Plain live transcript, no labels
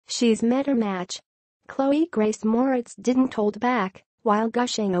she's met her match. Chloë Grace Moretz didn't hold back while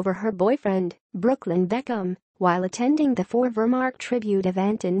gushing over her boyfriend, Brooklyn Beckham, while attending the Forevermark Tribute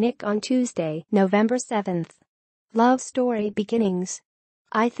Event in Nick on Tuesday, November 7th. Love story beginnings.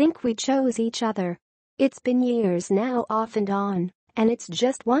 I think we chose each other. It's been years now off and on, and it's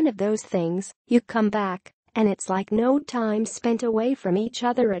just one of those things, you come back, and it's like no time spent away from each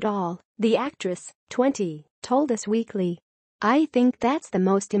other at all, the actress, 20, told Us Weekly. I think that's the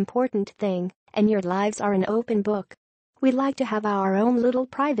most important thing, and your lives are an open book. We like to have our own little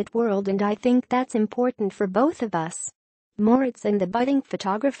private world, and I think that's important for both of us. Moretz and the budding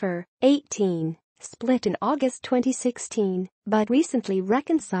photographer, 18, split in August 2016, but recently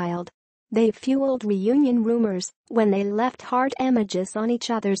reconciled. They fueled reunion rumors when they left heart images on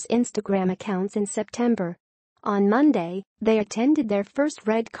each other's Instagram accounts in September. On Monday, they attended their first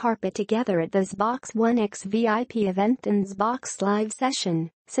red carpet together at the Xbox One X VIP event and Xbox Live session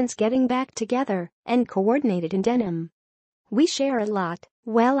since getting back together, and coordinated in denim. We share a lot.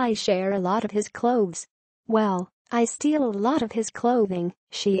 Well, I share a lot of his clothes. Well, I steal a lot of his clothing,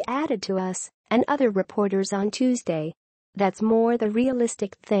 she added to Us and other reporters on Tuesday. That's more the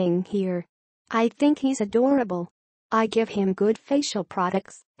realistic thing here. I think he's adorable. I give him good facial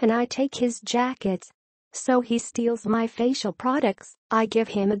products, and I take his jackets. So he steals my facial products, I give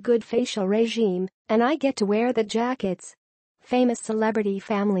him a good facial regime, and I get to wear the jackets. Famous celebrity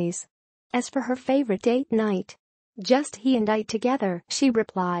families. As for her favorite date night, just he and I together, she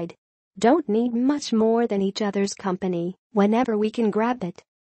replied. Don't need much more than each other's company whenever we can grab it.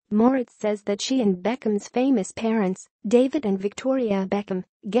 Moretz says that she and Beckham's famous parents, David and Victoria Beckham,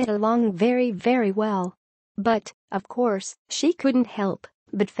 get along very, very well. But, of course, she couldn't help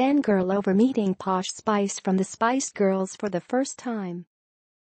but fangirl over meeting Posh Spice from the Spice Girls for the first time.